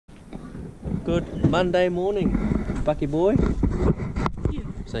Good Monday morning, Bucky boy. Yeah.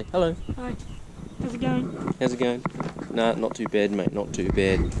 Say hello. Hi. How's it going? How's it going? Nah, not too bad, mate. Not too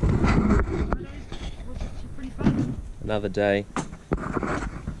bad. Pretty fun. Another day.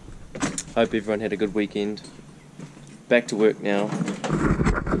 Hope everyone had a good weekend. Back to work now.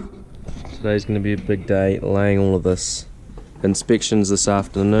 Today's going to be a big day, laying all of this. Inspections this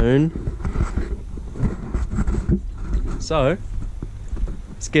afternoon. So,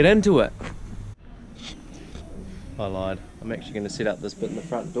 let's get into it. I lied. I'm actually going to set up this bit in the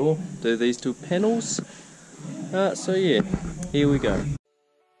front door, do these two panels. So yeah, here we go.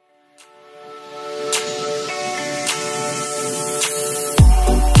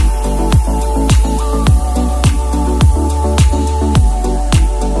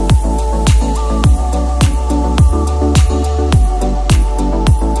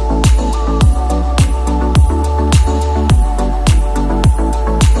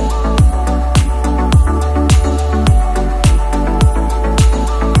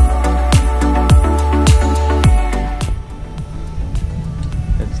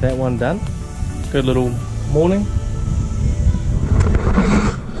 That one done. Good little morning.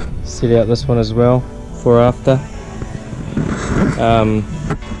 Set out this one as well for after.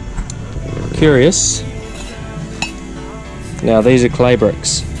 Curious. Now these are clay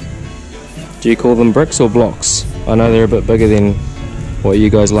bricks. Do you call them bricks or blocks? I know they're a bit bigger than what you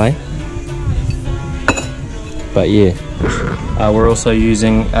guys lay. But yeah. We're also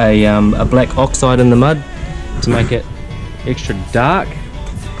using a black oxide in the mud to make it extra dark,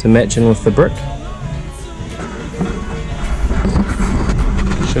 to match in with the brick.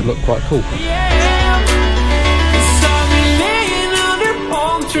 Should look quite cool.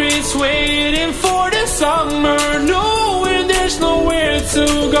 Waiting for the summer, knowing there's nowhere to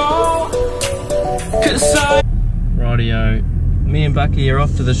go. Rightio, me and Bucky are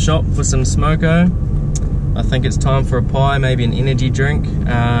off to the shop for some smoko. I think it's time for a pie, maybe an energy drink.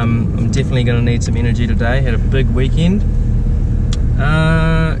 I'm definitely going to need some energy today. Had a big weekend.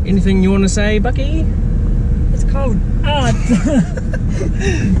 Anything you want to say, Bucky? It's cold.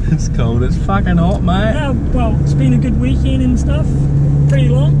 It's cold, it's fucking hot, mate. Well, it's been a good weekend and stuff. Pretty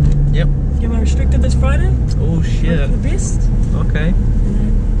long. Yep. Getting restricted this Friday. Oh shit. Hope for the best. Okay.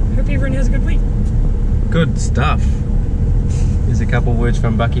 Hope everyone has a good week. Good stuff. Here's a couple words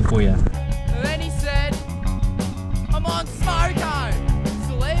from Bucky for you. And then he said, I'm on smart time,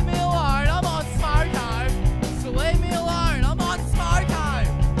 so leave me alone. I'm on smart time, so leave me alone. I'm on smart time,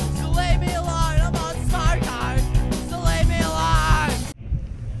 so leave me alone. I'm on smart time, so leave me alone.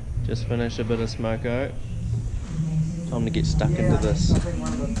 Just finished a bit of smoko. Time to get stuck into this.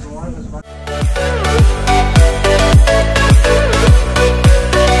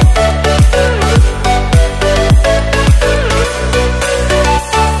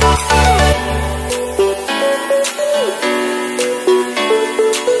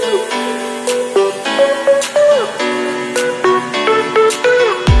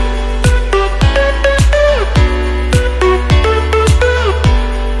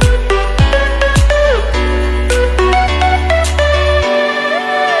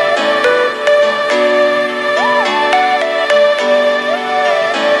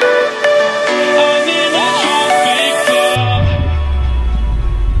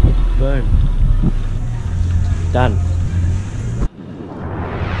 Boom. Done.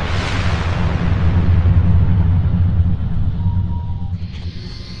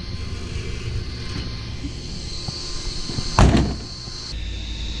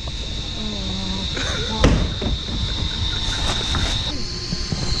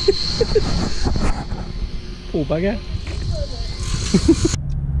 Poor bugger.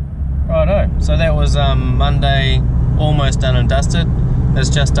 Righto, so that was Monday, almost done and dusted. It's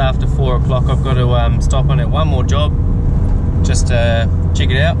just after 4 o'clock. I've got to stop on at one more job just to check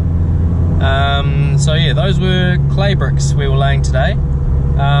it out. So yeah, those were clay bricks we were laying today.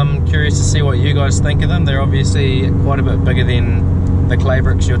 Curious to see what you guys think of them. They're obviously quite a bit bigger than the clay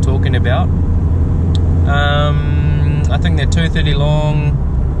bricks you're talking about. I think they're 230 long,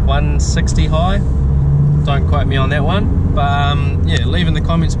 160 high. Don't quote me on that one. But yeah, leave in the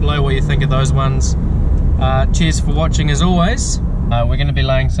comments below what you think of those ones. Cheers for watching as always. We're going to be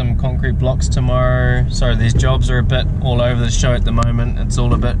laying some concrete blocks tomorrow. Sorry, these jobs are a bit all over the show at the moment. It's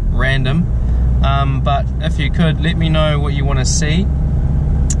all a bit random. But if you could, let me know what you want to see.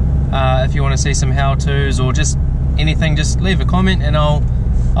 If you want to see some how-tos or just anything, just leave a comment and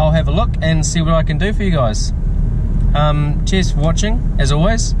I'll have a look and see what I can do for you guys. Cheers for watching, as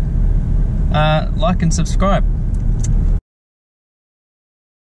always. Like and subscribe.